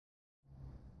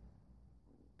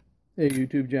Hey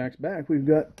YouTube, Jack's back. We've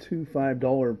got two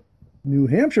 $5 New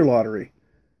Hampshire lottery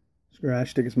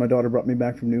scratch tickets my daughter brought me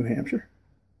back from New Hampshire.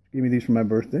 She gave me these for my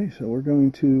birthday, so we're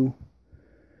going to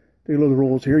take a look at the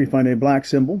rolls here. You find a black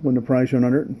symbol when the prize shown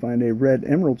under it, and find a red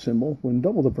emerald symbol when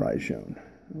double the prize shown.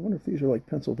 I wonder if these are like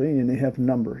Pennsylvania and they have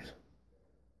numbers.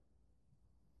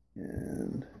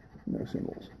 And no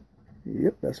symbols.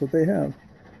 Yep, that's what they have.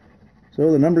 So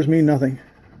the numbers mean nothing.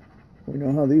 We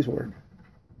know how these work.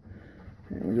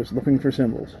 And we're just looking for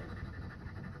symbols.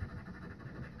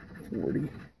 40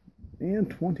 and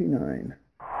 29.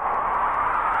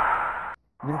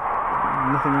 Yeah,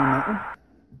 nothing on that one.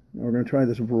 Now we're going to try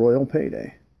this Royal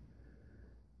Payday.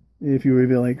 If you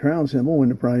reveal a crown symbol when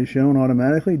the prize shown,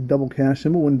 automatically double cash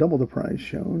symbol when double the prize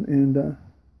shown, and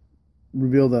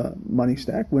reveal the money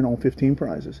stack, win all 15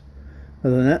 prizes.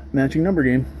 Other than that, matching number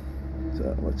game.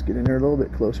 So let's get in there a little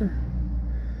bit closer.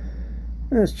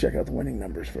 Let's check out the winning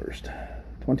numbers first.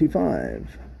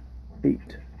 25,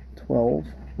 8, 12,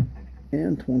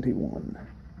 and 21.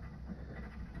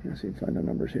 Let's see if I find the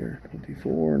numbers here.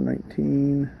 24,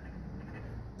 19,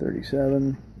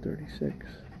 37, 36,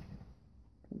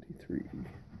 23,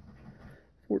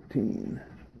 14,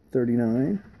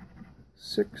 39,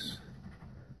 6,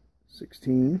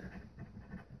 16,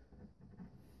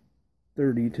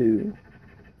 32,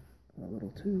 a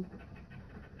little 2,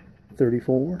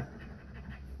 34,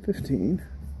 15,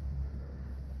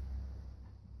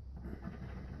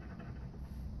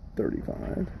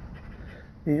 35,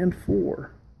 and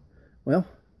 4. Well,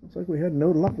 looks like we had no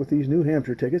luck with these New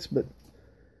Hampshire tickets, but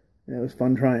yeah, it was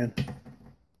fun trying.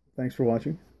 Thanks for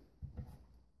watching.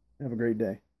 Have a great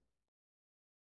day.